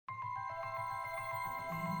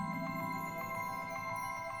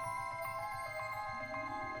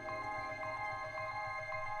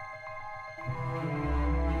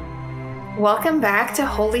Welcome back to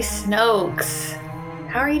Holy Snokes.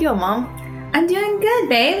 How are you doing, Mom? I'm doing good,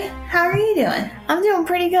 babe. How are you doing? I'm doing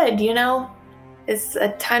pretty good. It's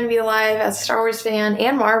a time to be alive as a Star Wars fan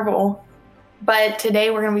and Marvel. But today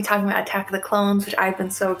we're going to be talking about Attack of the Clones, which I've been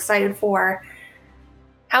so excited for.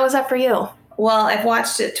 How was that for you? Well, I've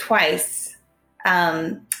watched it twice.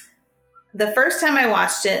 The first time I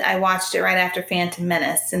watched it right after Phantom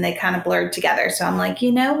Menace, and they kind of blurred together. So I'm like,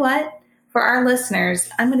 you know what? For our listeners,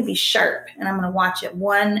 I'm going to be sharp, and I'm going to watch it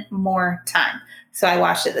one more time. So I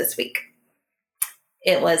watched it this week.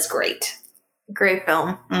 It was great. Great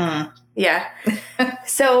film. Yeah.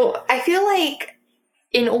 So I feel like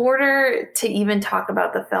in order to even talk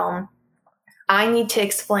about the film, I need to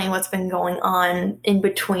explain what's been going on in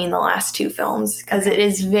between the last two films, because it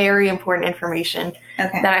is very important information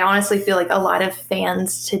that I honestly feel like a lot of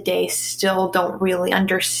fans today still don't really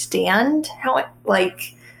understand how it,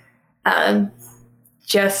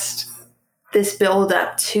 just this build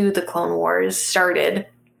up to the Clone Wars started.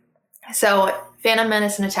 So Phantom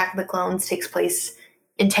Menace and Attack of the Clones takes place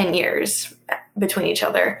in 10 years between each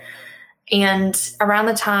other. And around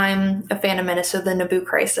the time of Phantom Menace, so the Naboo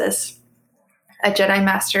Crisis, a Jedi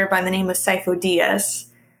Master by the name of Sifo Dyas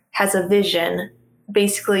has a vision,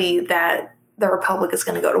 basically, that the Republic is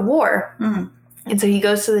going to go to war. And so he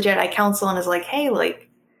goes to the Jedi Council and is like, hey,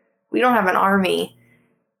 we don't have an army.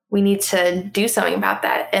 We need to do something about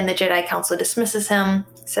that. And the Jedi Council dismisses him,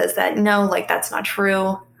 says that, no, that's not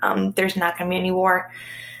true. There's not going to be any war.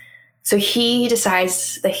 So he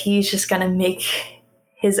decides that he's just going to make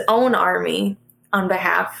his own army on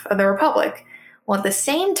behalf of the Republic. Well, at the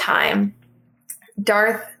same time,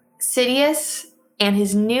 Darth Sidious and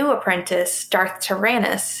his new apprentice, Darth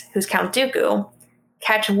Tyrannus, who's Count Dooku,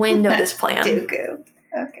 catch wind of this plan. Dooku.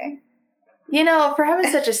 Okay. For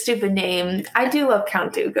having such a stupid name, I do love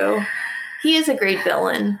Count Dooku. He is a great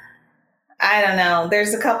villain. I don't know.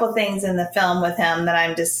 There's a couple things in the film with him that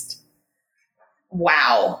I'm just,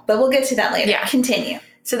 wow. But we'll get to that later. Yeah. Continue.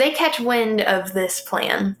 So they catch wind of this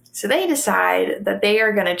plan. So they decide that they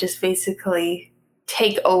are going to just basically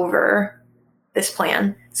take over this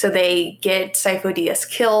plan. So they get Sifo Dyas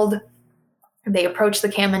killed. They approach the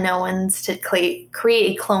Kaminoans to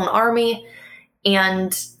create a clone army.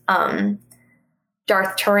 And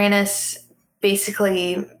Darth Tyrannus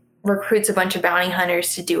basically recruits a bunch of bounty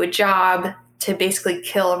hunters to do a job to basically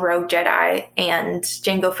kill a rogue Jedi, and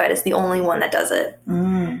Jango Fett is the only one that does it.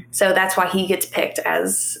 So that's why he gets picked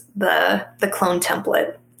as the clone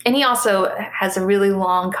template. And he also has a really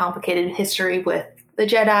long, complicated history with the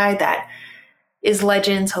Jedi that is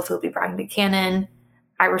Legends. Hopefully will be brought into canon.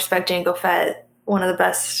 I respect Jango Fett, one of the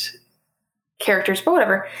best characters, but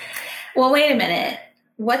whatever. Well, wait a minute.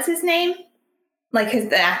 What's his name?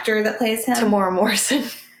 The actor that plays him? Temuera Morrison.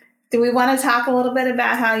 Do we want to talk a little bit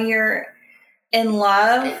about how you're in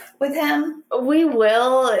love with him? We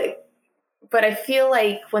will, but I feel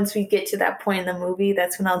like once we get to that point in the movie,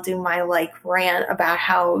 that's when I'll do my rant about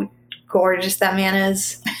how gorgeous that man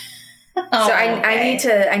is.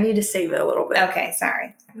 I need to save it a little bit. Okay,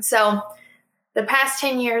 sorry. So the past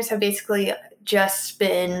 10 years have basically just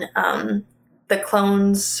been the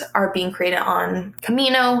clones are being created on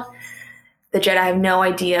Kamino. The Jedi have no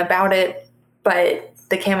idea about it, but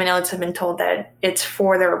the Kaminoans have been told that it's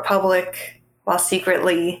for the Republic, while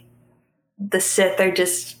secretly the Sith are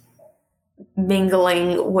just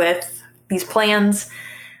mingling with these plans.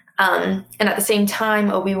 And at the same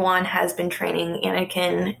time, Obi-Wan has been training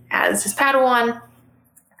Anakin as his Padawan.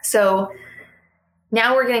 So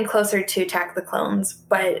now we're getting closer to Attack of the Clones.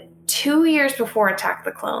 But 2 years before Attack of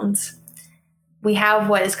the Clones, we have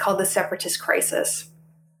what is called the Separatist Crisis.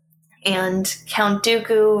 And Count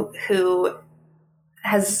Dooku, who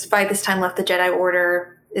has by this time left the Jedi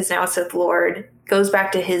Order, is now a Sith Lord, goes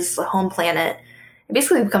back to his home planet, and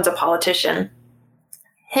basically becomes a politician.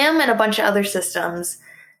 Him and a bunch of other systems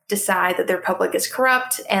decide that the Republic is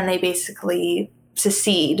corrupt, and they basically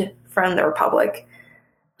secede from the Republic.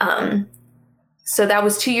 So that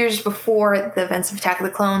was 2 years before the events of Attack of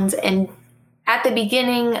the Clones, and at the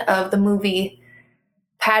beginning of the movie,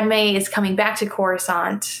 Padme is coming back to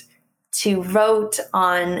Coruscant to vote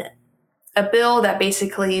on a bill that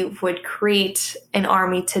basically would create an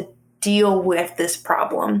army to deal with this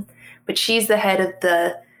problem. But she's the head of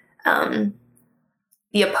the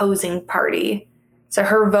opposing party. So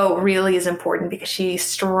her vote really is important because she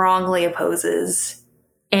strongly opposes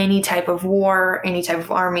any type of war, any type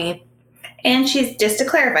of army. And she's, just to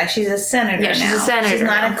clarify, she's a senator now. Yeah, she's a senator. She's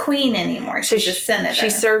not a queen anymore. She's a senator. She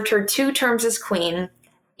served her 2 terms as queen.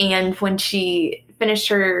 And when she finished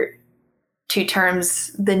her 2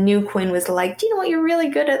 terms, the new queen was like, do you know what, you're really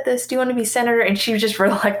good at this. Do you want to be senator? And she just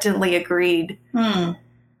reluctantly agreed.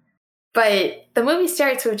 But the movie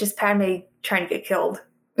starts with just Padme trying to get killed.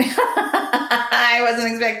 I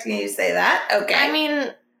wasn't expecting you to say that. Okay. I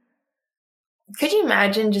mean, could you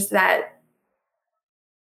imagine just that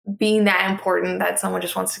being that important that someone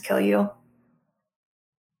just wants to kill you?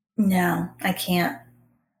 No, I can't.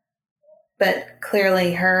 But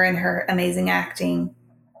clearly her and her amazing acting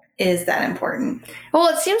is that important.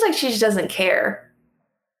 Well, it seems like she just doesn't care.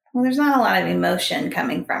 Well, there's not a lot of emotion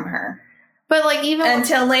coming from her. But like even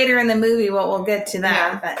until later in the movie, we'll get to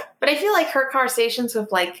that. Yeah. But I feel like her conversations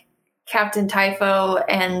with like Captain Typho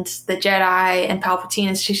and the Jedi and Palpatine,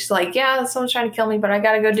 and she's like, yeah, someone's trying to kill me, but I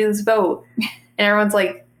gotta go do this vote. And everyone's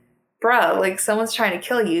like, bruh, like someone's trying to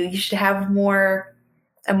kill you. You should have more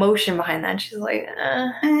emotion behind that. And she's like,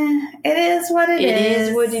 it is what it is. It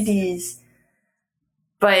is what it is.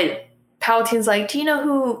 But Palpatine's like, do you know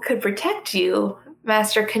who could protect you?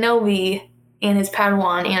 Master Kenobi and his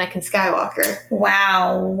Padawan, Anakin Skywalker.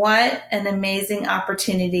 Wow, what an amazing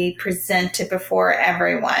opportunity presented before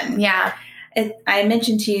everyone. Yeah. I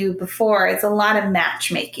mentioned to you before, it's a lot of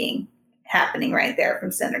matchmaking happening right there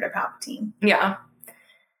from Senator Palpatine. Yeah.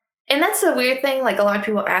 And that's the weird thing. Like, a lot of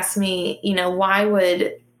people ask me, you know, why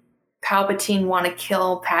would Palpatine want to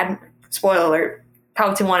kill Padme? Spoiler alert,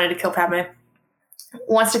 Palpatine wanted to kill Padme.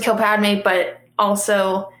 Wants to kill Padme, but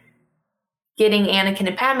also getting Anakin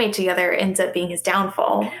and Padme together ends up being his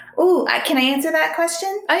downfall. Ooh, can I answer that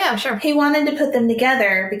question? Oh, yeah, sure. He wanted to put them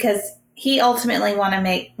together because he ultimately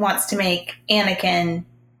wants to make Anakin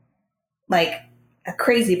like a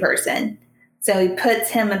crazy person. So he puts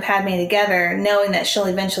him and Padme together, knowing that she'll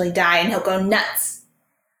eventually die and he'll go nuts.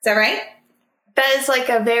 Is that right? That is like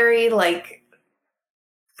a very like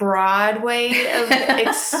broad way of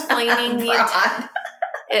explaining the.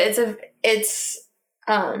 It's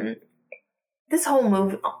this whole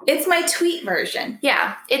movie. It's my tweet version.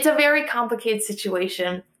 Yeah, it's a very complicated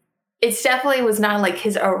situation. It's definitely was not like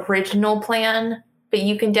his original plan, but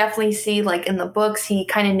you can definitely see like in the books, he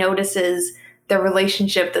kind of notices the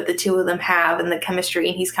relationship that the two of them have and the chemistry,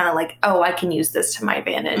 and he's kind of like, oh, I can use this to my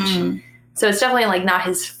advantage. So it's definitely like not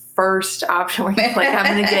his first option where he's like, I'm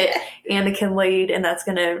going to get Anakin laid and that's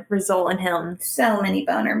going to result in him. So many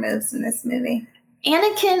boner moves in this movie.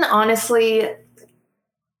 Anakin, honestly,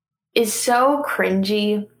 is so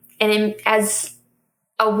cringy. And as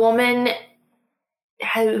a woman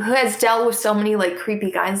who has dealt with so many like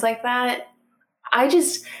creepy guys like that, I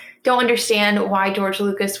just don't understand why George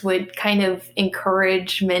Lucas would kind of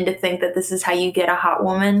encourage men to think that this is how you get a hot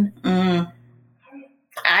woman.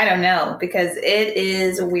 I don't know, because it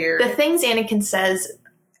is weird. The things Anakin says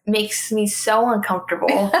makes me so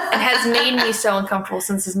uncomfortable and has made me so uncomfortable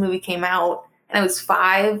since this movie came out. And I was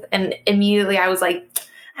 5, and immediately I was like,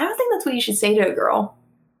 I don't think that's what you should say to a girl.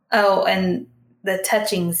 Oh, and the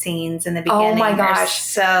touching scenes in the beginning. Oh my gosh.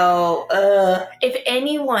 So, if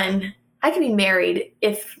anyone, I could be married.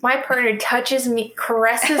 If my partner touches me,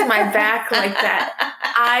 caresses my back like that,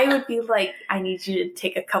 I would be like, I need you to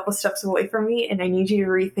take a couple steps away from me, and I need you to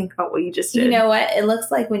rethink about what you just did. You know what? It looks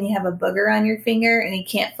like when you have a booger on your finger and you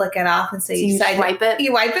can't flick it off, and so you wipe it.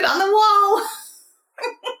 You wipe it on the wall.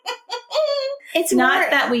 It's not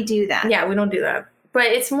that we do that. Yeah, we don't do that. But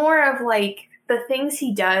it's more of like the things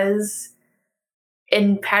he does,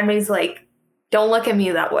 and Padme's like, don't look at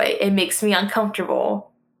me that way. It makes me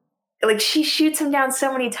uncomfortable. Like, she shoots him down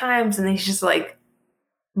so many times, and he's just like,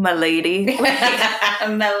 my lady.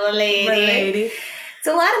 My lady. It's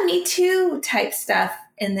a lot of Me Too type stuff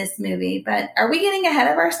in this movie, but are we getting ahead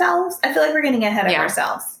of ourselves? I feel like we're getting ahead of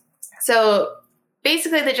ourselves. So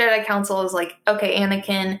basically the Jedi Council is like, okay,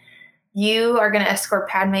 Anakin, you are going to escort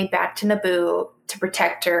Padme back to Naboo to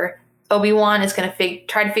protect her. Obi-Wan is going to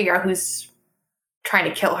try to figure out who's trying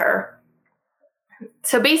to kill her.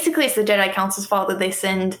 So basically it's the Jedi Council's fault that they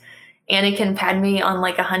send Anakin and Padme on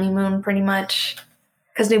like a honeymoon pretty much.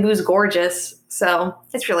 Because Naboo's gorgeous, so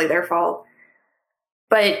it's really their fault.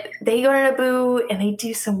 But they go to Naboo and they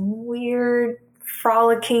do some weird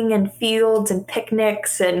frolicking in fields and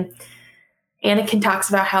picnics, and Anakin talks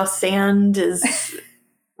about how sand is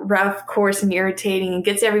rough, coarse, and irritating and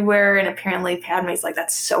gets everywhere, and apparently Padme's like,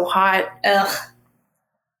 that's so hot. Ugh.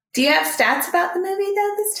 Do you have stats about the movie,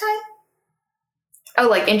 though, this time? Oh,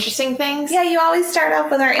 like interesting things? Yeah, you always start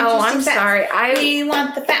off with our interesting facts. Sorry. We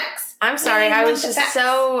want the facts. I'm sorry. I was just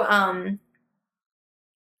so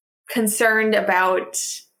concerned about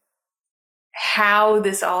how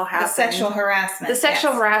this all happened. The sexual harassment. The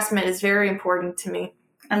sexual harassment is very important to me.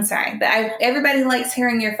 I'm sorry, but everybody likes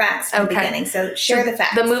hearing your facts at the beginning, so share the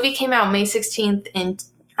facts. The movie came out May 16th in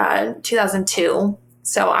 2002.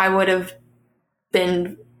 So I would have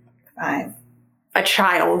been 5. a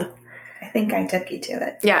child. I think I took you to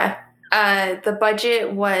it. Yeah. The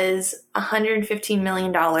budget was $115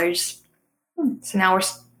 million. So now we're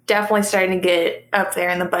definitely starting to get up there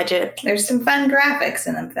in the budget. There's some fun graphics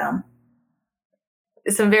in the film.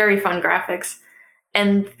 Some very fun graphics.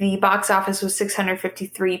 And the box office was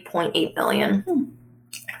 $653.8 million.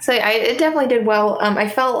 So it definitely did well. I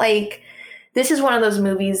felt like this is one of those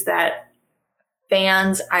movies that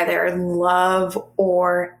fans either love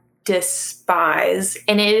or despise.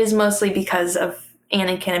 And it is mostly because of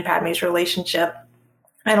Anakin and Padme's relationship.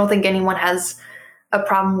 I don't think anyone has a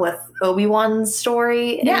problem with Obi-Wan's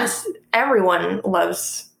story. Yeah. Everyone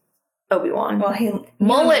loves Obi-Wan. Well,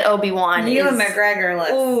 mullet Obi-Wan. Ewan McGregor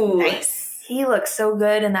looks nice. He looks so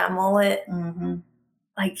good in that mullet. Mm-hmm.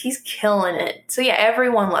 Like, he's killing it. So yeah,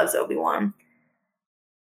 everyone loves Obi-Wan.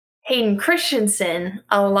 Hayden Christensen,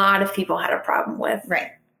 a lot of people had a problem with.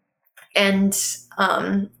 Right. And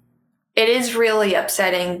it is really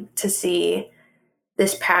upsetting to see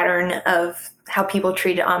this pattern of how people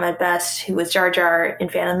treated Ahmed Best, who was Jar Jar in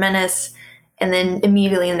Phantom Menace, and then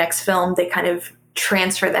immediately in the next film, they kind of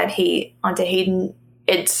transfer that hate onto Hayden.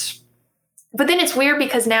 But then it's weird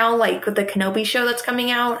because now, like, with the Kenobi show that's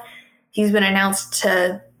coming out, he's been announced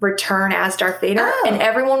to return as Darth Vader, and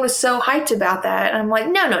everyone was so hyped about that. And I'm like,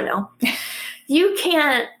 no. You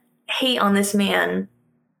can't hate on this man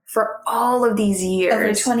for all of these years.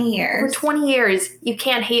 Over 20 years. Over 20 years, you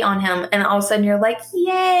can't hate on him, and all of a sudden you're like,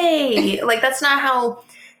 yay! Like, that's not how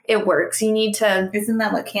it works. You need to... Isn't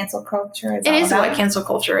that what cancel culture is all about? It is about? what cancel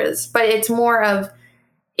culture is. But it's more of,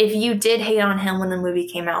 if you did hate on him when the movie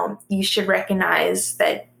came out, you should recognize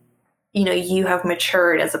that, you know, you have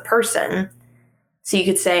matured as a person. So you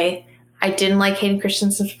could say, I didn't like Hayden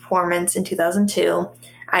Christensen's performance in 2002.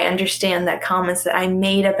 I understand that comments that I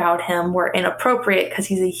made about him were inappropriate because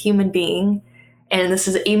he's a human being and this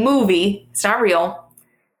is a movie. It's not real.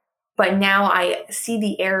 But now I see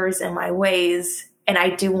the errors in my ways and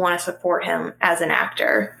I do want to support him as an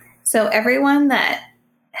actor. So everyone that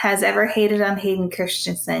has ever hated on Hayden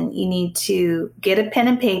Christensen, you need to get a pen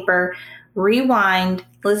and paper, rewind,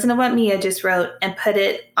 listen to what Mia just wrote, and put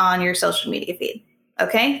it on your social media feed.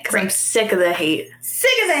 Okay? Because I'm sick of the hate.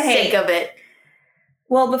 Sick of it.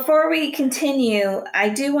 Well, before we continue, I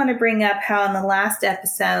do want to bring up how in the last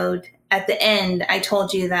episode, at the end, I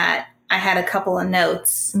told you that I had a couple of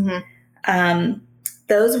notes. Mm-hmm.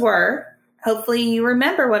 Those were, hopefully you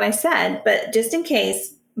remember what I said, but just in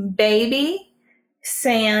case, baby,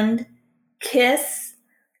 sand, kiss,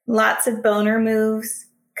 lots of boner moves,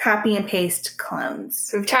 copy and paste clones.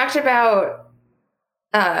 So we've talked about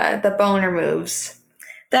the boner moves.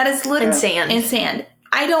 That is literally... And sand.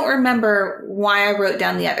 I don't remember why I wrote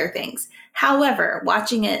down the other things. However,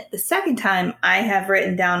 watching it the second time, I have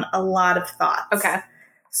written down a lot of thoughts. Okay.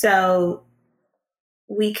 So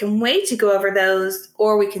we can wait to go over those,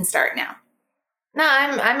 or we can start now. No,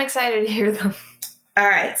 I'm excited to hear them. All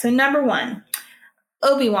right. So number 1,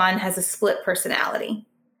 Obi-Wan has a split personality.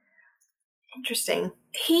 Interesting.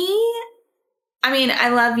 I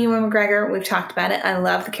love Ewan McGregor. We've talked about it. I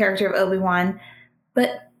love the character of Obi-Wan.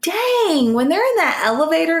 But dang, when they're in that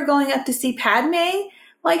elevator going up to see Padme,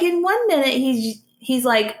 like in 1 minute, he's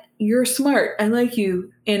like, you're smart. I like you,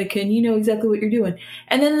 Anakin. You know exactly what you're doing.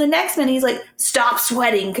 And then the next minute, he's like, stop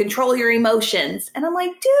sweating. Control your emotions. And I'm like,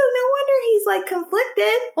 dude, no wonder he's like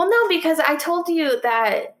conflicted. Well, no, because I told you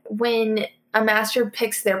that when a master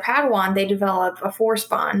picks their Padawan, they develop a force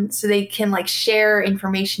bond so they can like share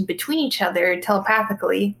information between each other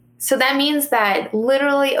telepathically. So that means that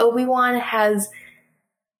literally Obi-Wan has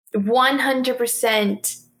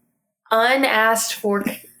 100% unasked for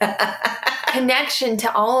connection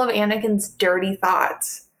to all of Anakin's dirty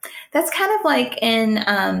thoughts. That's kind of like in,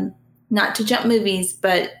 not to jump movies,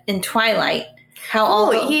 but in Twilight, how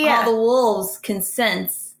all the wolves can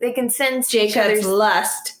sense. They can sense Jacob's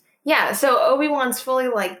lust. Yeah, so Obi-Wan's fully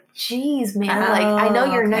like, geez, man, like, I know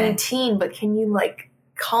you're 19, but can you, like,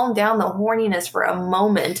 calm down the horniness for a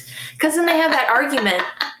moment? Because then they have that argument.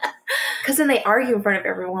 Because then they argue in front of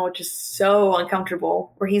everyone, which is so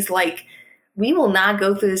uncomfortable, where he's like, we will not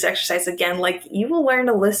go through this exercise again. Like, you will learn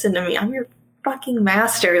to listen to me. I'm your fucking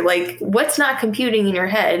master. Like, what's not computing in your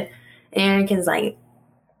head? And Anakin's like,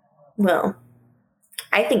 well,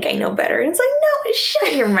 I think I know better. And it's like, no,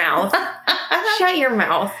 shut your mouth. Shut your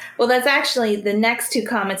mouth. Well, that's actually the next 2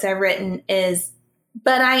 comments I've written is,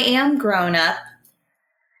 but I am grown up.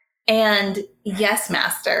 And yes,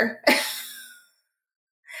 master.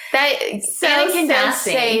 That so Anakin does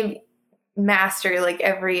sassy. say master like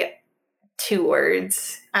every 2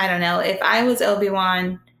 words. I don't know. If I was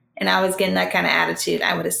Obi-Wan and I was getting that kind of attitude,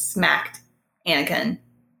 I would have smacked Anakin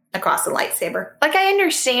across the lightsaber. Like, I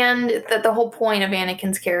understand that the whole point of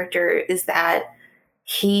Anakin's character is that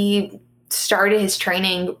he started his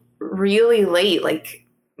training really late. Like,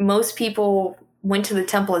 most people went to the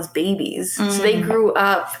temple as babies. So they grew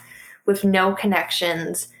up with no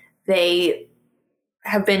connections. They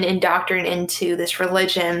have been indoctrinated into this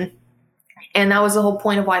religion. And that was the whole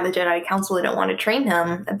point of why the Jedi Council didn't want to train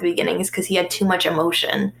him at the beginning, is because he had too much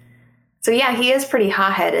emotion. So yeah, he is pretty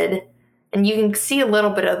hot-headed. And you can see a little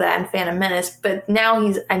bit of that in Phantom Menace. But now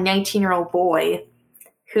he's a 19-year-old boy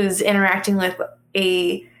who's interacting with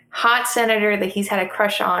a hot senator that he's had a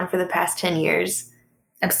crush on for the past 10 years.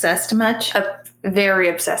 Obsessed much? Very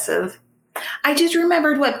obsessive. I just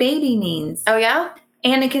remembered what baby means. Oh, yeah?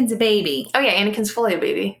 Anakin's a baby. Oh, yeah, Anakin's fully a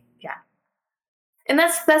baby. Yeah. And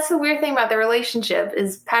that's the weird thing about their relationship,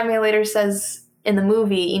 is Padme later says in the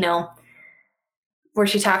movie, you know, where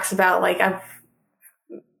she talks about, like, I've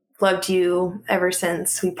loved you ever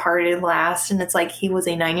since we parted last. And it's like, he was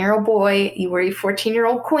a 9-year-old boy. You were a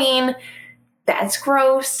 14-year-old queen. That's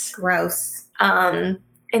gross. Gross. And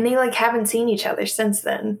they, like, haven't seen each other since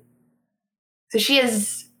then. So she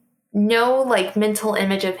has no, like, mental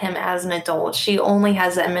image of him as an adult. She only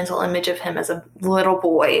has that mental image of him as a little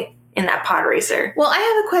boy in that pod racer. Well, I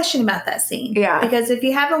have a question about that scene. Yeah. Because if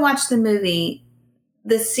you haven't watched the movie,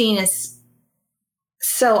 this scene is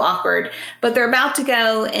so awkward. But they're about to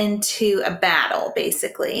go into a battle,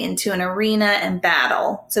 basically, into an arena and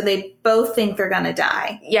battle. So they both think they're going to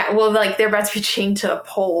die. Yeah, well, like, they're about to be chained to a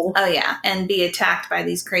pole. Oh, yeah, and be attacked by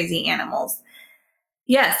these crazy animals.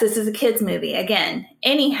 Yes, this is a kid's movie, again.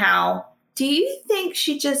 Anyhow, do you think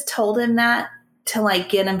she just told him that to, like,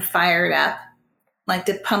 get him fired up? Like,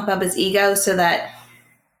 to pump up his ego so that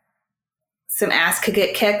some ass could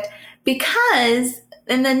get kicked? Because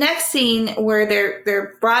in the next scene where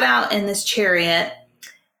they're brought out in this chariot,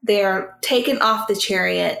 they're taken off the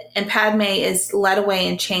chariot, and Padme is led away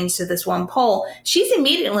and chained to this one pole. She's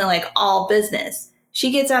immediately, like, all business.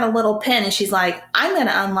 She gets out a little pin, and she's like, I'm going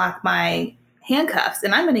to unlock my handcuffs,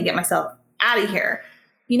 and I'm going to get myself out of here.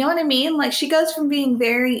 You know what I mean? Like, she goes from being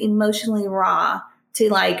very emotionally raw to,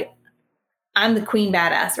 like, I'm the queen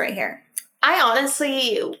badass right here. I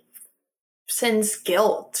honestly sense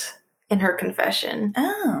guilt in her confession.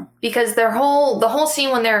 Oh. Because the whole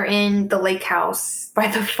scene when they're in the lake house by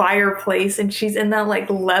the fireplace and she's in that, like,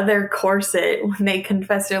 leather corset when they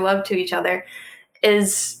confess their love to each other,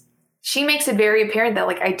 is she makes it very apparent that,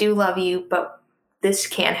 like, I do love you, but this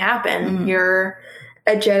can't happen. Mm. You're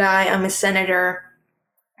a Jedi. I'm a senator.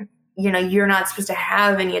 You know, you're not supposed to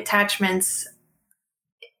have any attachments.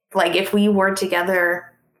 Like, if we were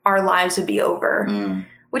together, our lives would be over. Mm.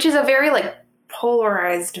 Which is a very, like,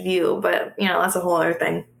 polarized view, but, you know, that's a whole other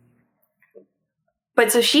thing.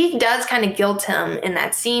 But so she does kind of guilt him in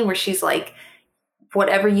that scene where she's like,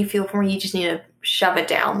 whatever you feel for me, you just need to shove it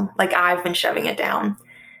down. Like, I've been shoving it down.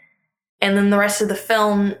 And then the rest of the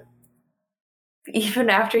film, even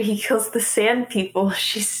after he kills the sand people,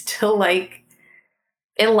 she's still, like,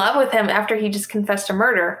 in love with him after he just confessed to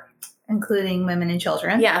murder. Including women and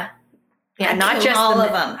children. Yeah. Yeah, not just all the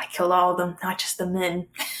of them. I killed all of them, not just the men.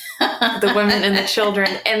 The women and the children.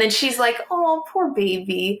 And then she's like, oh, poor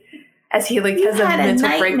baby. As he, like, has a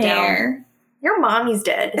mental breakdown. Your mommy's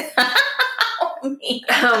dead.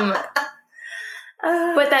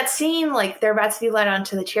 Oh, but that scene, like, they're about to be led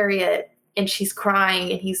onto the chariot and she's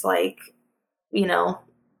crying and he's like, you know,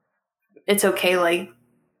 it's okay, like,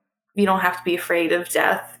 you don't have to be afraid of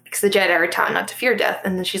death because the Jedi are taught not to fear death.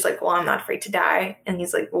 And then she's like, well, I'm not afraid to die. And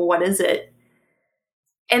he's like, well, what is it?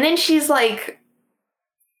 And then she's like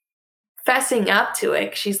fessing up to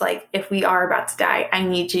it. She's like, if we are about to die, I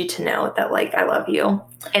need you to know that, like, I love you.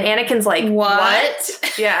 And Anakin's like,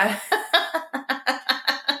 what? Yeah.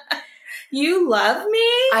 You love me?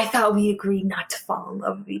 I thought we agreed not to fall in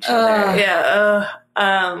love with each other. Yeah.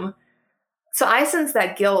 So I sense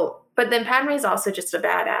that guilt. But then Padme's also just a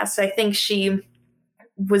badass. So I think she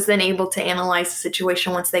was then able to analyze the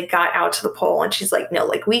situation once they got out to the pole. And she's like, no,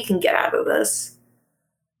 like, we can get out of this.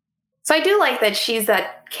 So I do like that she's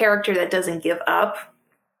that character that doesn't give up.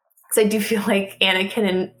 Because I do feel like Anakin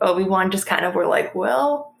and Obi-Wan just kind of were like,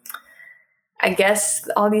 well, I guess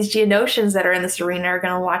all these Geonosians that are in this arena are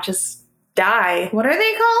going to watch us die. What are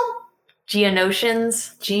they called?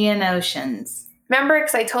 Geonosians. Geonosians. Remember,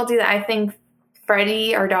 because I told you that I think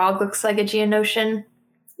Freddy, our dog, looks like a Geonosian?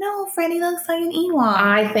 No, Freddy looks like an Ewok.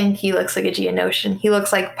 I think he looks like a Geonosian. He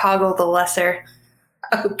looks like Poggle the Lesser.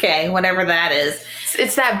 Okay, whatever that is.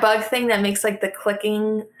 It's that bug thing that makes, like, the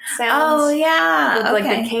clicking sounds. Oh, yeah. With,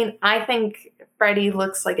 like, the cane. I think Freddy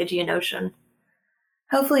looks like a Geonosian.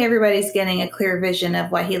 Hopefully everybody's getting a clear vision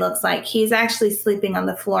of what he looks like. He's actually sleeping on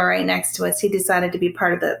the floor right next to us. He decided to be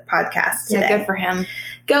part of the podcast today. Yeah, good for him.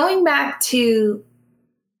 Going back to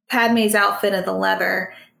Padme's outfit of the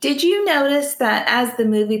leather, did you notice that as the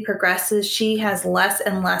movie progresses, she has less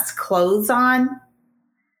and less clothes on?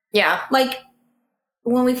 Yeah. Like,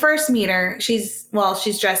 when we first meet her, she's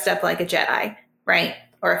dressed up like a Jedi, right?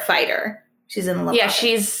 Or a fighter. She's in the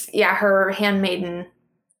her handmaiden,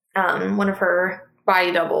 one of her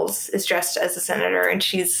body doubles is dressed as a senator, and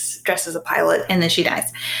she's dressed as a pilot. And then she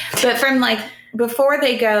dies. But from before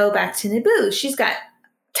they go back to Naboo, she's got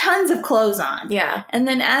tons of clothes on. Yeah. And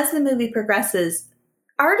then as the movie progresses,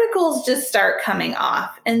 articles just start coming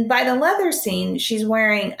off. And by the leather scene, she's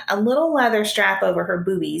wearing a little leather strap over her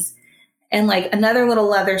boobies and another little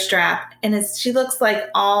leather strap. And she looks like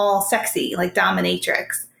all sexy, like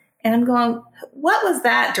dominatrix. And I'm going, what was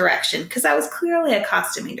that direction? Because that was clearly a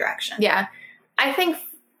costuming direction. Yeah. I think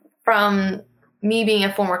from me being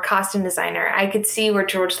a former costume designer, I could see where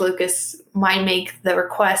George Lucas might make the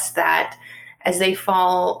request that as they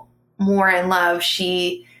fall more in love,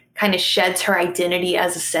 she kind of sheds her identity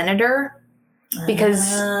as a senator,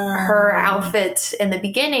 because her outfits in the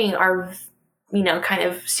beginning are, kind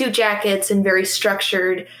of suit jackets and very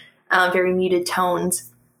structured, very muted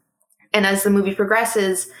tones. And as the movie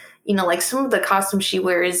progresses, some of the costumes she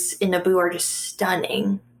wears in Naboo are just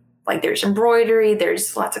stunning. Like, there's embroidery,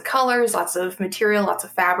 there's lots of colors, lots of material, lots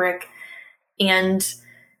of fabric. And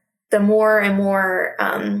the more and more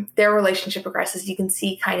their relationship progresses, you can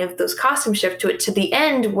see kind of those costumes shift to the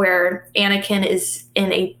end where Anakin is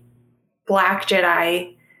in a black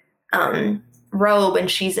Jedi robe and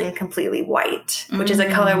she's in completely white, which is a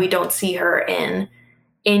color we don't see her in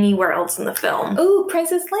anywhere else in the film. Ooh,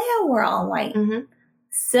 Princess Leia wore all white. Mm-hmm.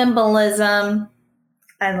 Symbolism.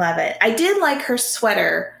 I love it. I did like her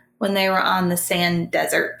sweater when they were on the sand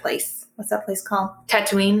desert place. What's that place called?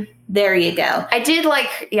 Tatooine. There you go. I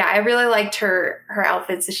really liked her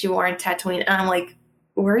outfits that she wore in Tatooine. And I'm like,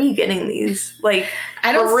 where are you getting these? Like,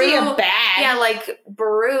 I don't see a bag. Yeah, like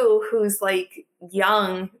Beru, who's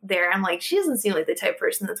young there. I'm like, she doesn't seem like the type of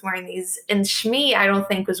person that's wearing these. And Shmi, I don't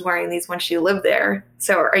think was wearing these when she lived there.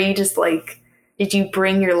 So are you just did you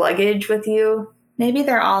bring your luggage with you? Maybe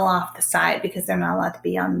they're all off the side because they're not allowed to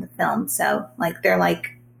be on the film. So they're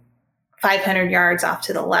 500 yards off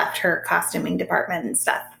to the left, her costuming department and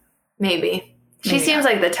stuff. Maybe. She seems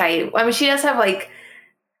like the type. I mean, she does have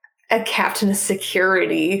a captain of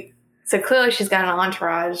security. So clearly she's got an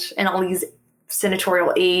entourage and all these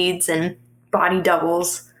senatorial aides and body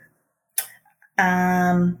doubles.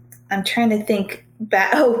 I'm trying to think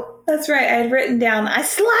back. Oh, that's right. I had written down, I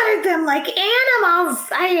slaughtered them like animals.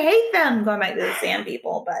 I hate them. Going back to the sand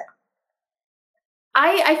people, but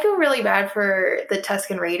I feel really bad for the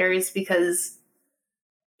Tusken Raiders because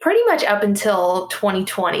pretty much up until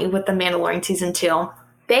 2020 with The Mandalorian Season 2,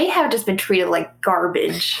 they have just been treated like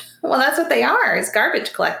garbage. Well, that's what they are, is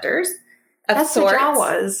garbage collectors of that's sorts. That's what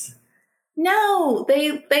Jawas. No,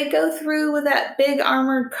 they go through with that big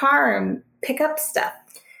armored car and pick up stuff.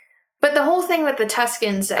 But the whole thing with the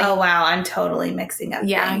Tuskens... Oh, wow, I'm totally mixing up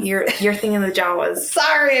things. You're thinking the Jawas.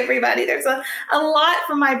 Sorry, everybody. There's a lot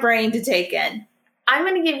for my brain to take in. I'm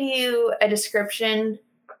going to give you a description,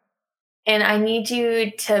 and I need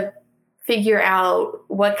you to figure out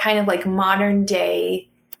what kind of modern day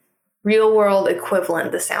real world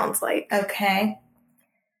equivalent this sounds like. Okay.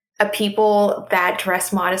 A people that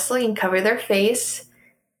dress modestly and cover their face,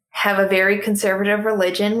 have a very conservative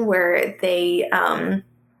religion where they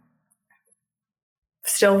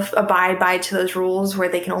still abide by to those rules where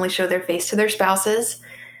they can only show their face to their spouses.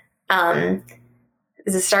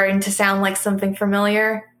 Is it starting to sound like something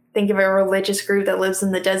familiar? Think of a religious group that lives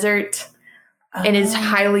in the desert and is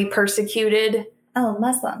highly persecuted. Oh,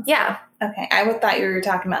 Muslims. Yeah. Okay. I thought you were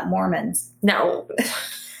talking about Mormons. No.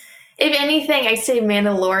 If anything, I say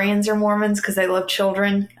Mandalorians are Mormons because they love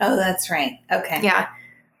children. Oh, that's right. Okay. Yeah.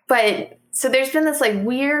 But so there's been this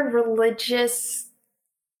weird religious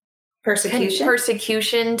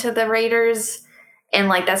persecution to the Raiders. And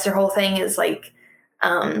that's their whole thing is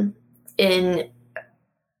in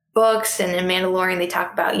books and in Mandalorian, they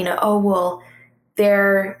talk about,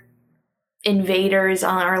 they're invaders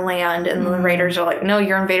on our land. And the Raiders are like, no,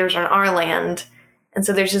 you're invaders on our land. And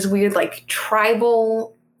so there's this weird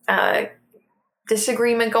tribal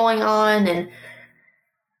disagreement going on. And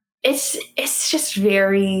it's just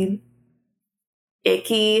very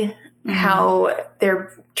icky how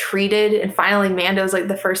they're treated. And finally, Mando's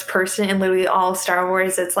the first person in literally all of Star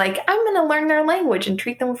Wars that's I'm going to learn their language and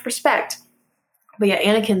treat them with respect. But yeah,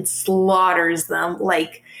 Anakin slaughters them.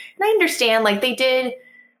 And I understand, they did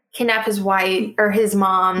kidnap his wife or his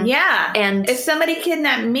mom. Yeah. And if somebody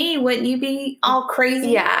kidnapped me, wouldn't you be all crazy?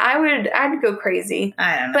 Yeah, I'd go crazy.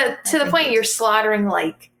 I don't know. But to the point you're slaughtering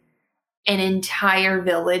like an entire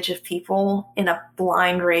village of people in a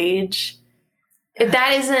blind rage. If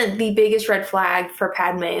that isn't the biggest red flag for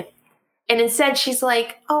Padme. And instead she's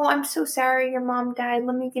like, oh, I'm so sorry your mom died.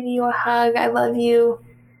 Let me give you a hug. I love you.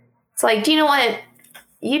 It's like, do you know what?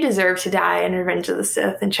 You deserve to die in Revenge of the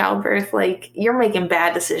Sith in childbirth. Like, you're making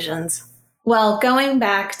bad decisions. Well, going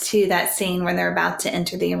back to that scene where they're about to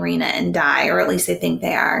enter the arena and die, or at least they think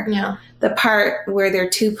they are. Yeah. The part where their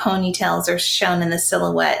two ponytails are shown in the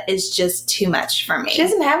silhouette is just too much for me. She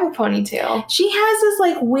doesn't have a ponytail. She has this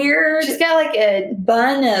like weird... She's got like a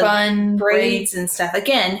bun braids and stuff.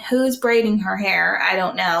 Again, who's braiding her hair? I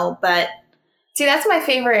don't know, but... See, that's my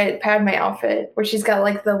favorite Padme outfit, where she's got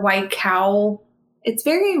like the white cowl. It's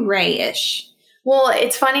very Rey-ish. Well,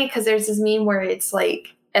 it's funny because there's this meme where it's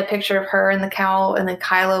like a picture of her in the cowl and then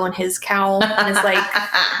Kylo in his cowl. And it's like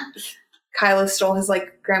Kylo stole his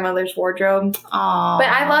like grandmother's wardrobe. Aww. But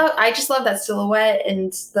I just love that silhouette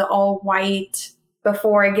and the all white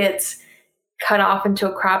before it gets cut off into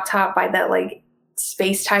a crop top by that like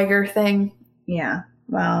space tiger thing. Yeah.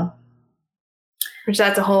 Well. Which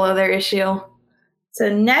that's a whole other issue.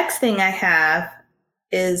 So next thing I have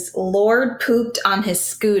is Lord pooped on his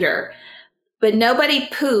scooter. But nobody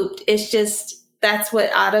pooped. It's just... That's what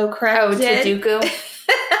autocorrect did. To Dooku. When he's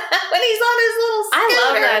on his little scooter. I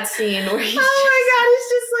love that scene where he's he's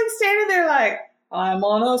just like standing there like, I'm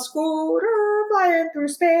on a scooter flying through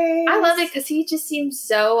space. I love it because he just seems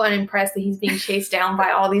so unimpressed that he's being chased down by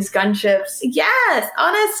all these gunships. Yes,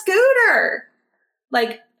 on a scooter.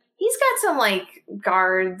 Like, he's got some like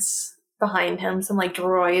guards behind him, some like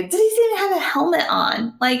droids. But he didn't have a helmet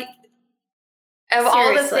on. Like, of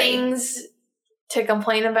all the things to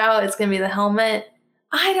complain about, it's going to be the helmet.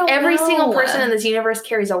 I don't know. Every single person in this universe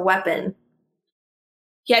carries a weapon.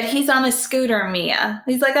 Yet he's on a scooter, Mia.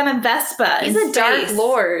 He's like on a Vespa. He's a Dark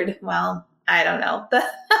Lord. Well, I don't know. The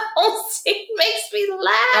whole scene makes me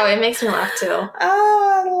laugh. Oh, it makes me laugh too.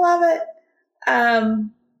 Oh, I love it.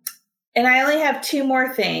 And I only have two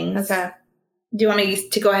more things. Okay. Do you want me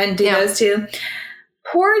to go ahead and do those two?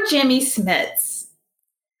 Poor Jimmy Smits.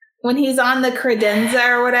 When he's on the credenza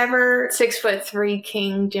or whatever. 6'3"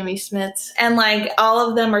 King Jimmy Smits. And like all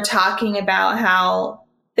of them are talking about how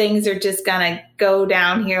things are just gonna go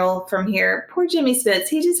downhill from here. Poor Jimmy Smits,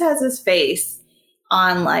 he just has his face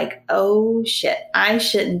on like, oh shit, I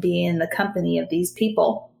shouldn't be in the company of these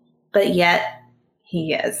people. But yet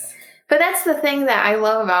he is. But that's the thing that I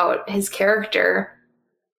love about his character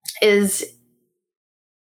is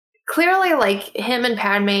clearly like him and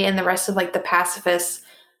Padme and the rest of like the pacifists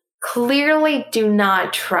clearly do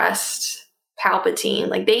not trust Palpatine.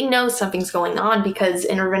 Like, they know something's going on because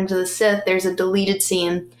in Revenge of the Sith, there's a deleted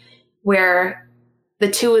scene where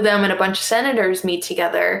the two of them and a bunch of senators meet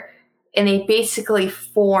together and they basically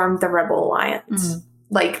form the Rebel Alliance. Mm-hmm.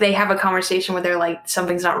 Like, they have a conversation where they're like,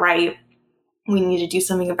 something's not right. We need to do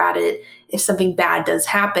something about it. If something bad does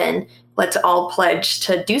happen, let's all pledge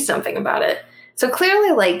to do something about it. So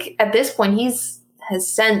clearly, like, at this point,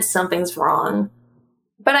 has sensed something's wrong.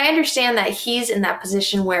 But I understand that he's in that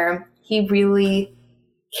position where he really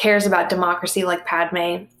cares about democracy like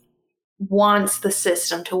Padme, wants the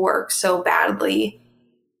system to work so badly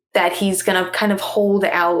that he's going to kind of hold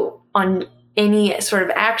out on any sort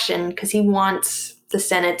of action because he wants the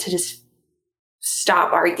Senate to just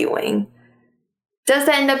stop arguing. Does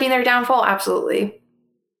that end up being their downfall? Absolutely.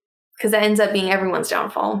 Because that ends up being everyone's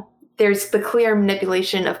downfall. There's the clear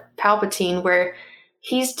manipulation of Palpatine where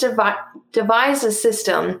he's devised a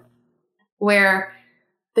system where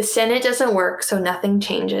the Senate doesn't work, so nothing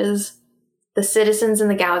changes. The citizens in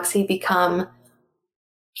the galaxy become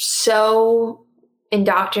so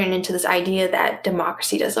indoctrinated into this idea that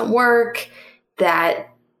democracy doesn't work, that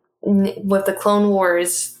with the Clone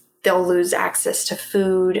Wars, they'll lose access to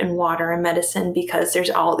food and water and medicine because there's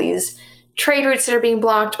all these trade routes that are being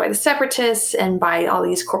blocked by the Separatists and by all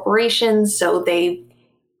these corporations, so they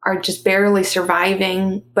are just barely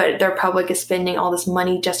surviving, but their public is spending all this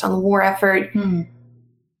money just on the war effort.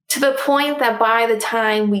 To the point that by the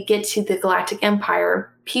time we get to the Galactic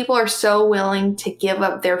Empire, people are so willing to give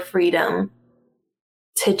up their freedom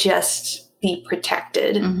to just be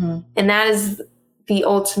protected. Mm-hmm. And that is the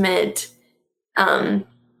ultimate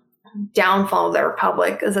downfall of the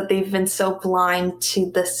Republic, is that they've been so blind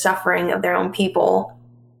to the suffering of their own people.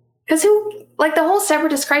 Because like the whole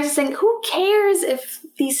Separatist crisis thing, who cares if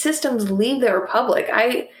these systems leave the Republic?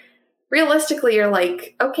 Realistically, you're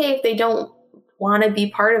like, okay, if they don't want to be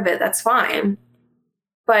part of it, that's fine.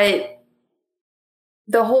 But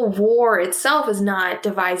the whole war itself is not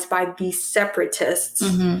devised by these separatists.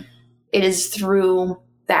 Mm-hmm. It is through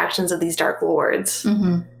the actions of these Dark Lords.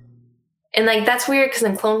 Mm-hmm. And like that's weird because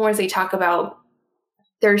in Clone Wars they talk about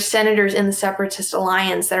there's senators in the Separatist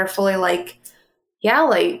Alliance that are fully like, yeah,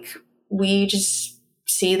 like we just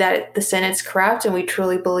see that the Senate's corrupt and we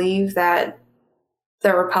truly believe that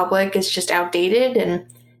the Republic is just outdated and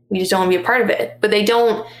we just don't want to be a part of it. But they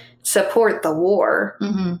don't support the war.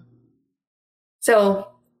 Mm-hmm. So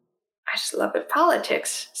I just love it.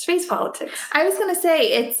 Politics, space politics. I was going to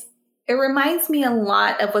say it reminds me a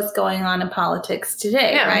lot of what's going on in politics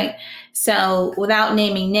today, right? So without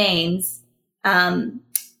naming names,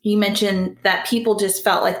 you mentioned that people just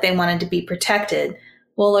felt like they wanted to be protected.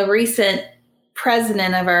 Well, a recent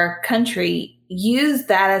president of our country used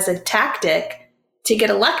that as a tactic to get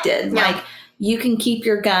elected. Yeah. Like, you can keep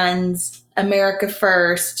your guns, America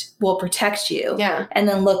first, will protect you. Yeah. And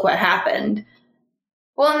then look what happened.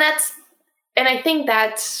 Well, and I think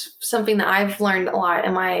that's something that I've learned a lot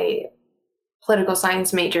in my political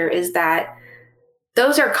science major is that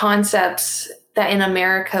those are concepts that in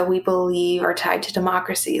America we believe are tied to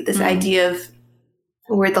democracy. This idea of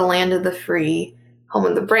we're the land of the free, home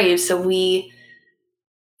of the brave. So we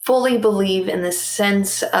fully believe in this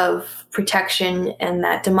sense of protection and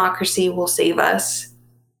that democracy will save us.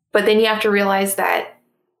 But then you have to realize that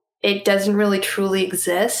it doesn't really truly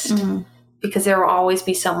exist because there will always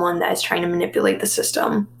be someone that is trying to manipulate the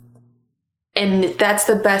system. And that's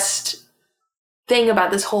the best thing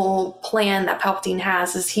about this whole plan that Palpatine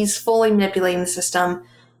has is he's fully manipulating the system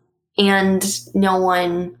and no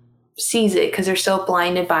one sees it because they're so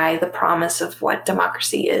blinded by the promise of what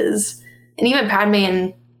democracy is. And even Padme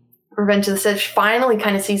in Revenge of the Sith finally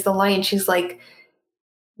kind of sees the light and she's like,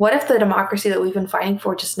 what if the democracy that we've been fighting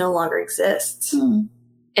for just no longer exists? And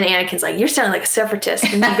Anakin's like, you're sounding like a separatist.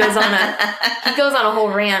 And he goes on a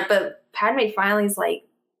whole rant, but Padme finally is like,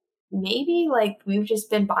 maybe like we've just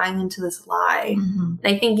been buying into this lie. And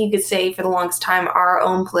I think you could say for the longest time our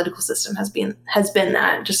own political system has been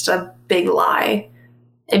that, just a big lie.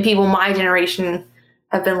 And people my generation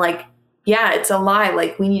have been like, yeah, it's a lie,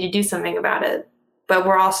 like we need to do something about it. But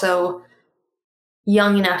we're also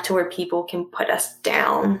young enough to where people can put us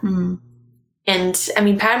down. And I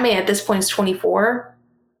mean, Padme at this point is 24,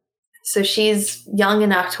 so she's young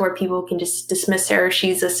enough to where people can just dismiss her.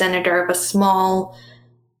 She's a senator of a small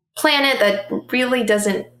planet that really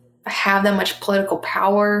doesn't have that much political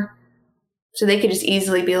power. So they could just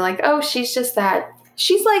easily be like, oh, she's just that.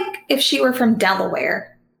 She's like if she were from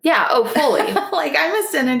Delaware. Yeah, oh, fully. Like, I'm a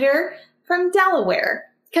senator from Delaware.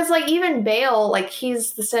 Because, like, even Bail, like,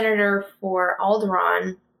 he's the senator for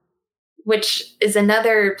Alderaan, which is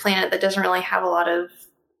another planet that doesn't really have a lot of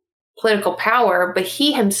political power, but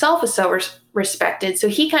he himself is so respected. So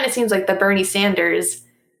he kind of seems like the Bernie Sanders.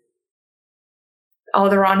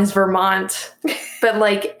 Alderaan is Vermont, but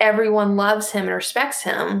like everyone loves him and respects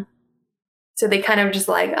him. So they kind of just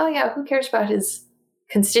like, oh yeah, who cares about his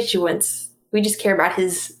constituents? We just care about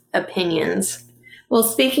his opinions. Well,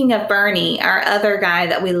 speaking of Bernie, our other guy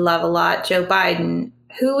that we love a lot, Joe Biden,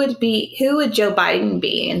 who would Joe Biden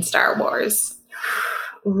be in Star Wars?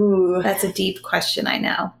 Ooh. That's a deep question, I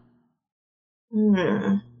know.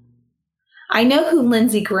 I know who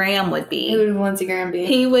Lindsey Graham would be. Who would Lindsey Graham be?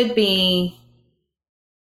 He would be...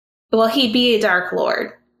 Well, he'd be a Dark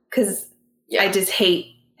Lord, because I just hate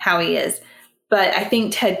how he is. But I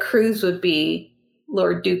think Ted Cruz would be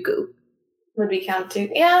Lord Dooku. Would be Count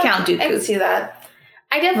Dooku. Yeah, Count Dooku. I can see that.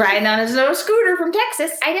 I definitely riding on his little scooter from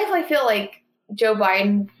Texas. I definitely feel like Joe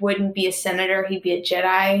Biden wouldn't be a senator. He'd be a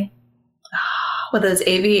Jedi. With those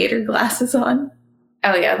aviator glasses on.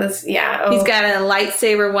 Oh, yeah. Oh. He's got a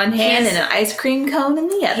lightsaber one hand and an ice cream cone in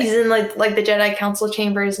the other. He's in like the Jedi Council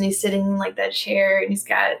chambers and he's sitting in like that chair and he's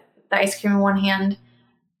got the ice cream in one hand.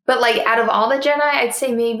 But like out of all the Jedi, I'd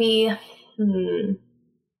say maybe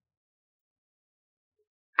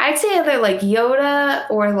I'd say either like Yoda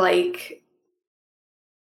or like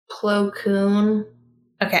Plo Koon.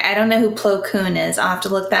 Okay, I don't know who Plo Koon is. I'll have to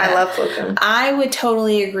look that up. I love Plo Koon. I would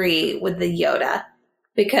totally agree with the Yoda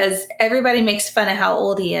because everybody makes fun of how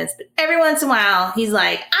old he is. But every once in a while, he's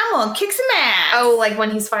like, I'm going to kick some ass. Oh, like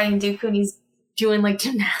when he's fighting Dooku and he's doing like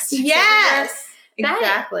gymnastics. Yes,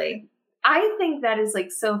 exactly. I think that is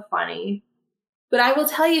like so funny. But I will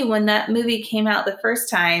tell you, when that movie came out the first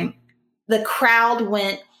time, the crowd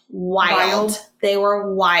went wild. They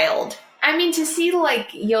were wild. I mean, to see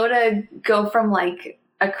like Yoda go from like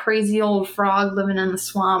a crazy old frog living in the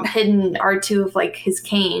swamp, hidden R2 of like his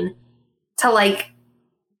cane, to like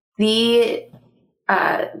the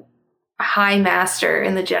High Master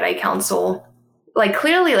in the Jedi Council. Like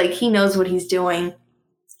clearly like he knows what he's doing.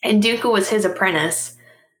 and Dooku was his apprentice.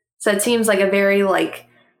 So it seems like a very like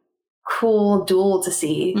cool duel to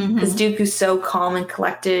see, because Dooku's so calm and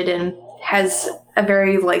collected and has a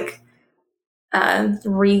very like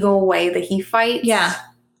regal way that he fights. Yeah.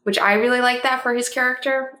 Which I really like that for his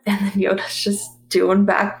character. And then Yoda's just doing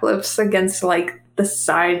backflips against like the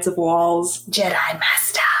sides of walls. Jedi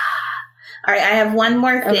Master. All right, I have one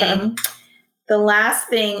more thing. Okay. The last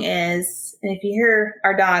thing is, and if you hear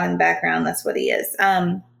our dog in the background, that's what he is.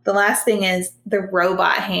 The last thing is the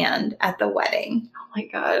robot hand at the wedding. Oh my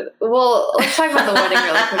god. Well, let's talk about the wedding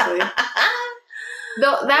really quickly.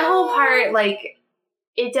 That whole part, like,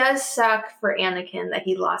 it does suck for Anakin that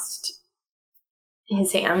he lost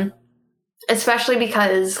his hand. Especially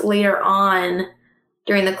because later on,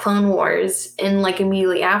 during the Clone Wars, and like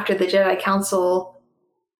immediately after, the Jedi Council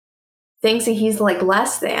thinks that he's like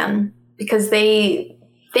less than, because they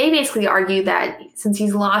basically argue that since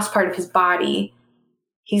he's lost part of his body,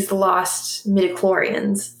 he's lost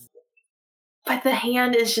midichlorians. But the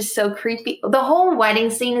hand is just so creepy. The whole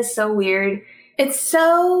wedding scene is so weird. It's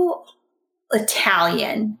so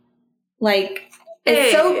Italian. Like,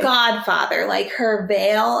 it's so Godfather. Like, her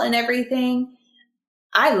veil and everything.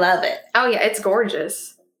 I love it. Oh yeah, it's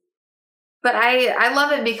gorgeous. But I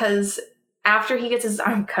love it because after he gets his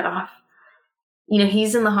arm cut off, you know,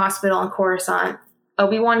 he's in the hospital on Coruscant.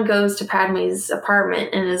 Obi-Wan goes to Padme's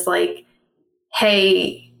apartment and is like,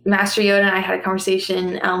 hey, Master Yoda and I had a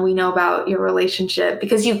conversation. We know about your relationship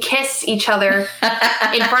because you kiss each other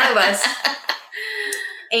in front of us.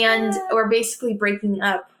 And we're basically breaking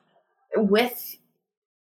up with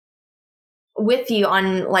you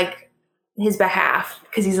on, like, his behalf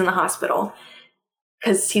because he's in the hospital.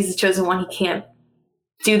 Because he's the chosen one. He can't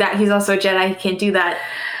do that. He's also a Jedi. He can't do that.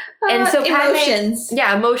 And so emotions.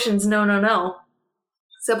 Yeah, emotions. No.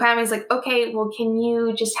 So Padme's like, okay, well, can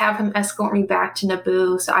you just have him escort me back to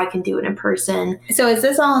Naboo so I can do it in person? So is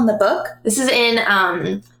this all in the book? This is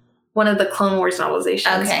in one of the Clone Wars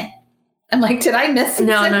novelizations. Okay. I'm like, did I miss this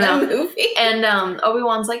No. the movie? And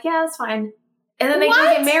Obi-Wan's like, yeah, that's fine. And then they go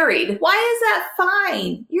get married. Why is that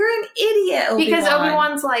fine? You're an idiot, Obi-Wan. Because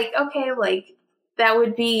Obi-Wan's like, okay, like, that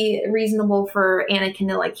would be reasonable for Anakin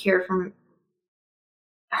to, like, hear from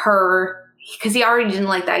her. Because he already didn't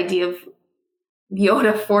like the idea of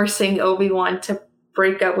Yoda forcing Obi-Wan to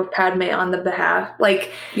break up with Padme on the behalf.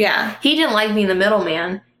 Like, yeah, he didn't like being the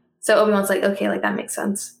middleman. So Obi-Wan's like, okay, like, that makes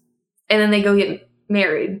sense. And then they go get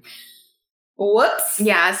married. Whoops.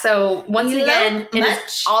 Yeah, so once again,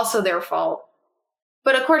 it's also their fault.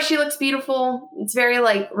 But of course, she looks beautiful. It's very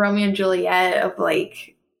like Romeo and Juliet of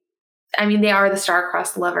like, I mean, they are the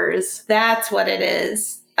star-crossed lovers. That's what it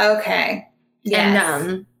is. Okay. Yes.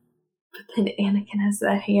 And but then Anakin has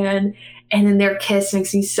that hand, and then their kiss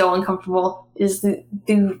makes me so uncomfortable. It's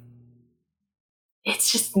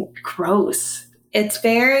just gross. It's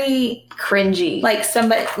very cringy. Like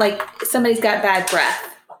somebody's got bad breath.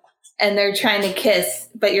 And they're trying to kiss,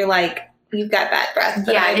 but you're like, you've got bad breath,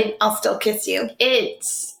 but yeah, I'll still kiss you.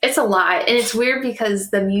 It's a lot. And it's weird because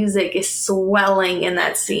the music is swelling in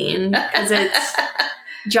that scene. Because it's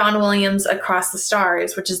John Williams' Across the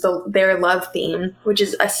Stars, which is their love theme, which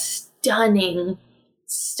is a stunning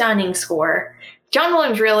score. John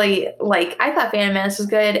Williams really, like, I thought Phantom Menace was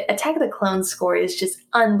good. Attack of the Clones score is just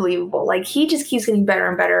unbelievable. Like, he just keeps getting better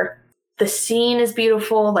and better. The scene is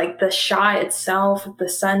beautiful. Like, the shot itself, the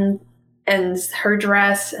sun and her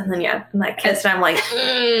dress, and then and that kiss, and I'm like,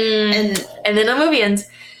 and then the movie ends.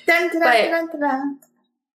 Dun, dun, but dun, dun, dun.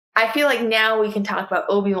 I feel like now we can talk about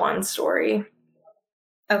Obi-Wan's story.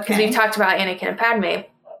 Okay. Because we've talked about Anakin and Padme.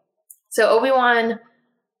 So Obi-Wan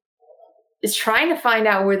is trying to find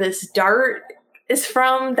out where this dart is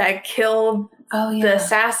from that killed the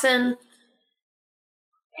assassin.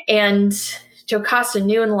 And Jocasta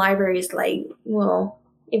knew in the library is like, well,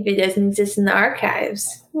 if it doesn't exist in the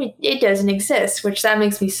archives, it doesn't exist, which that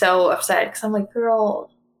makes me so upset because I'm like, girl,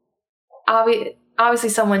 obviously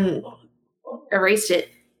someone erased it.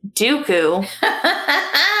 Dooku.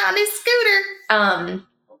 On his scooter.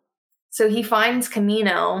 So he finds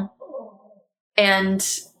Kamino, and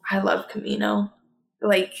I love Kamino.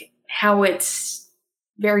 Like, how it's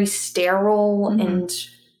very sterile and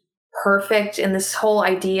perfect, and this whole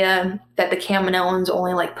idea that the Kaminoans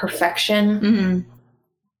only like perfection. Mm-hmm.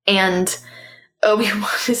 And Obi-Wan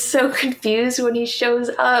is so confused when he shows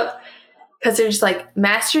up because they're just like,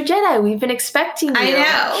 Master Jedi, we've been expecting you. I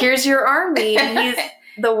know. Here's your army. And he's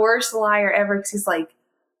the worst liar ever because he's like,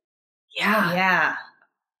 yeah,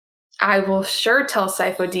 I will sure tell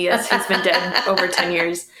Sifo Dyas he's been dead over 10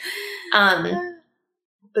 years.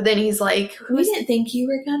 But then he's like, we didn't think you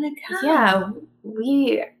were going to come. Yeah,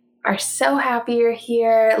 we are so happy you're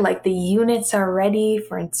here. Like, the units are ready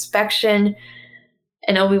for inspection.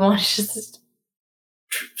 And Obi-Wan's just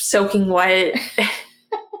soaking wet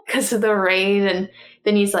because of the rain. And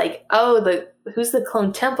then he's like, oh, who's the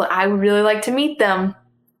Clone Temple? I would really like to meet them.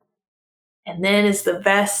 And then it's the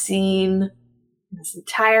best scene in this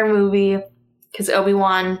entire movie, because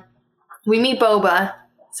Obi-Wan, we meet Boba.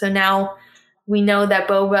 So now we know that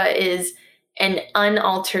Boba is an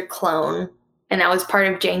unaltered clone, and that was part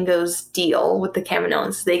of Jango's deal with the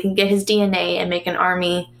Kaminoans. They can get his DNA and make an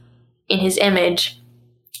army in his image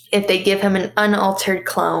if they give him an unaltered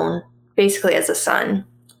clone, basically as a son.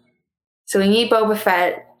 So we meet Boba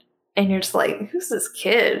Fett, and you're just like, who's this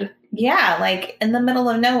kid? Yeah, like in the middle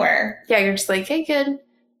of nowhere. Yeah, you're just like, hey, kid. And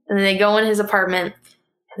then they go in his apartment,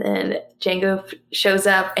 and then Jango shows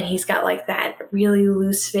up, and he's got like that really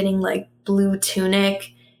loose-fitting like blue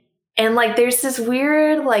tunic. And like there's this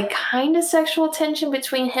weird like kind of sexual tension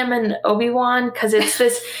between him and Obi-Wan, because it's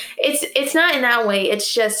this it's not in that way.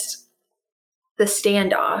 It's just the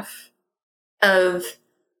standoff of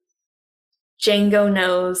Jango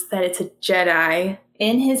knows that it's a Jedi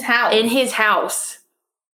in his house.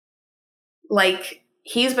 Like,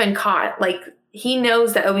 he's been caught. Like, he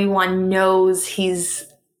knows that Obi-Wan knows he's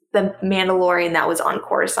the Mandalorian that was on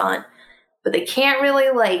Coruscant. But they can't really,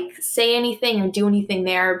 like, say anything or do anything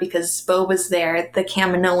there because Boba's there. The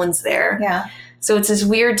Kaminoan's there. Yeah. So it's this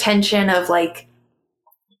weird tension of, like,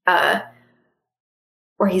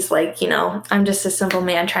 where he's like, you know, I'm just a simple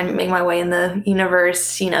man trying to make my way in the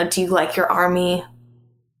universe. You know, do you like your army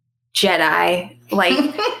Jedi? Like,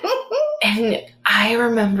 and I don't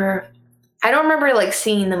remember like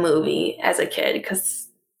seeing the movie as a kid because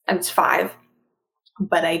I was 5,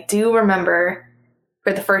 but I do remember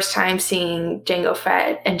for the first time seeing Jango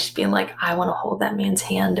Fett and just being like, I want to hold that man's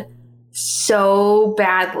hand so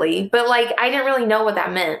badly. But like, I didn't really know what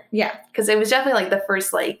that meant. Yeah. Because it was definitely like the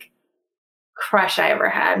first like crush I ever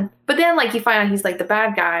had. But then like you find out he's like the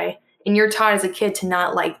bad guy, and you're taught as a kid to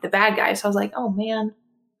not like the bad guy. So I was like, oh man.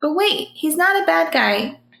 But wait, he's not a bad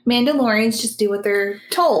guy. Mandalorians just do what they're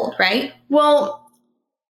told, right? Well,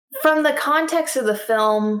 from the context of the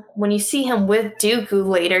film, when you see him with Dooku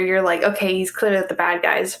later, you're like, okay, he's clearly the bad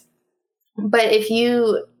guys. But if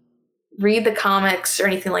you read the comics or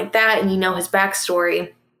anything like that, and you know his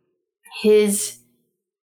backstory, his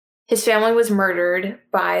family was murdered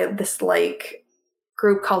by this like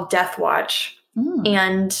group called Death Watch,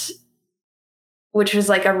 and which was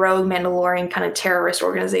like a rogue Mandalorian kind of terrorist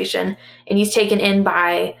organization. And he's taken in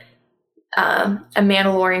by a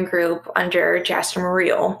Mandalorian group under Jaster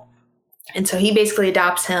Muriel. And so he basically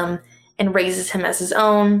adopts him and raises him as his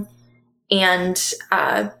own. And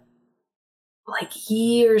like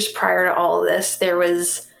years prior to all of this, there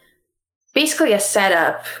was basically a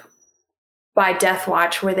setup by Death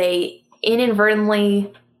Watch where they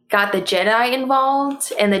inadvertently got the Jedi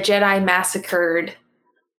involved, and the Jedi massacred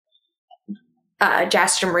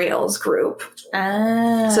Jaster Muriel's group.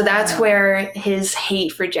 So that's where his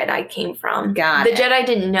hate for Jedi came from. The Jedi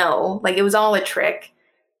didn't know. Like, it was all a trick.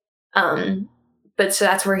 But so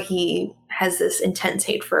that's where he has this intense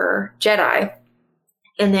hate for Jedi.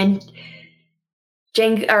 And then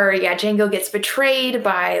Jango gets betrayed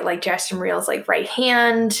by like Jaster Muriel's like right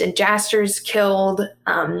hand, and Jaster's killed.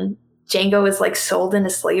 Jango is like sold into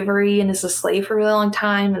slavery and is a slave for a really long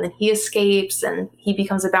time, and then he escapes and he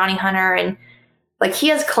becomes a bounty hunter, and like he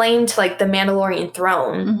has claim to like the Mandalorian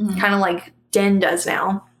throne, kind of like Din does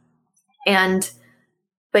now.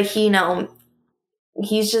 But he, you know,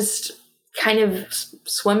 he's just kind of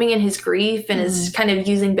swimming in his grief and is kind of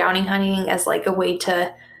using bounty hunting as like a way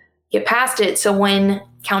to get past it. So when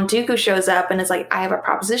Count Dooku shows up and is like, I have a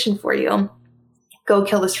proposition for you, go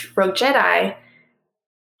kill this rogue Jedi,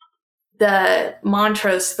 the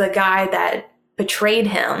Montrose, the guy that betrayed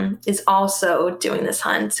him, is also doing this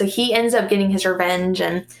hunt. So he ends up getting his revenge,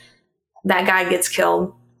 and that guy gets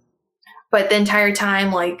killed. But the entire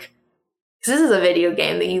time, like, 'cause this is a video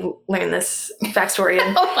game that you learn this backstory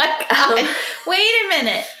in. Oh my God. Wait a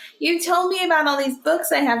minute. You told me about all these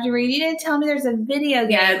books I have to read. You didn't tell me there's a video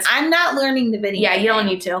game. Yeah, I'm not learning the video game. You don't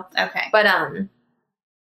need to. Okay. But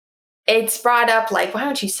it's brought up like, why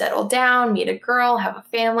don't you settle down, meet a girl, have a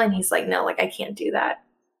family? And he's like, no, like, I can't do that.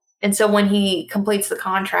 And so when he completes the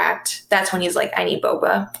contract, that's when he's like, I need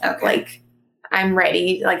Boba. Okay. Like, I'm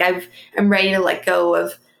ready. Like, I'm ready to let go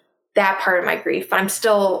of that part of my grief. But I'm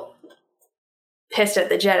still pissed at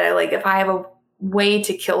the Jedi. Like, if I have a way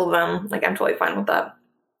to kill them, like, I'm totally fine with that.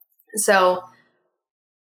 So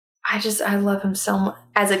I love him so much.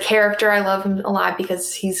 As a character, I love him a lot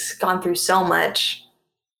because he's gone through so much.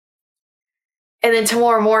 And then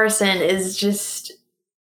Tamora Morrison is just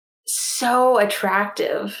so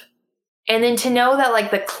attractive. And then to know that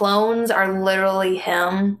like the clones are literally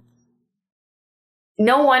him.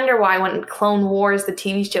 No wonder why when Clone Wars, the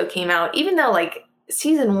TV show, came out, even though like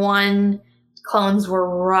season 1 clones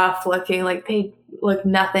were rough looking, like they look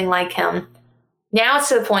nothing like him. Now it's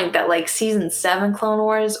to the point that like season 7 Clone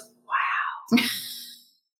Wars, wow.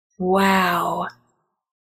 Wow.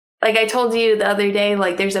 Like I told you the other day,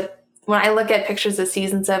 like when I look at pictures of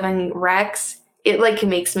season 7 Rex, it like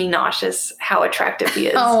makes me nauseous how attractive he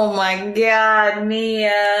is. Oh my God,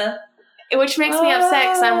 Mia. Which makes me upset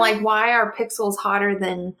because I'm like, why are pixels hotter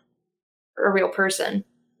than a real person?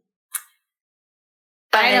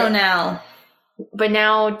 I don't know. But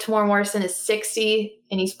now Tamora Morrison is 60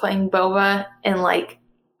 and he's playing Boba. And like,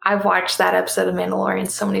 I've watched that episode of Mandalorian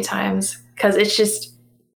so many times because it's just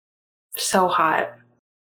so hot.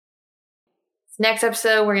 Next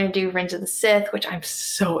episode, we're going to do Revenge of the Sith, which I'm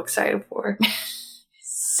so excited for.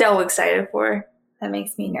 So excited for. That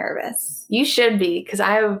makes me nervous. You should be, because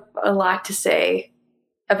I have a lot to say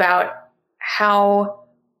about how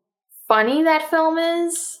funny that film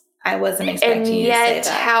is. I wasn't expecting you to say that. And yet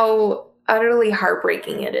how utterly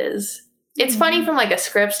heartbreaking it is. It's funny from like a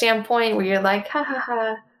script standpoint where you're like, ha ha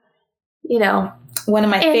ha, you know. One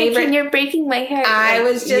of my favorite. You're breaking my heart. I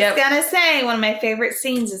was just gonna say one of my favorite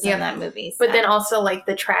scenes is in that movie. So. But then also like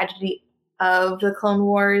the tragedy of the Clone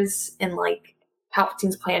Wars and like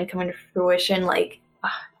Palpatine's plan coming to fruition, like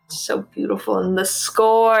it's so beautiful. And the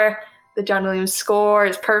score, the John Williams score,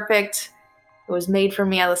 is perfect. It was made for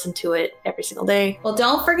me. I listen to it every single day. Well,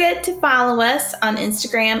 don't forget to follow us on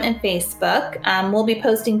Instagram and Facebook. We'll be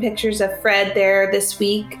posting pictures of Fred there this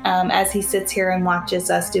week as he sits here and watches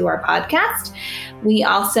us do our podcast. We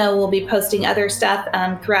also will be posting other stuff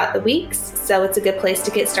throughout the weeks, so it's a good place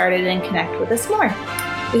to get started and connect with us more.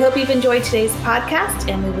 We hope you've enjoyed today's podcast,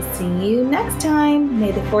 and we will see you next time.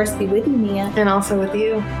 May the Force be with you, Mia. And also with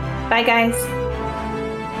you. Bye, guys.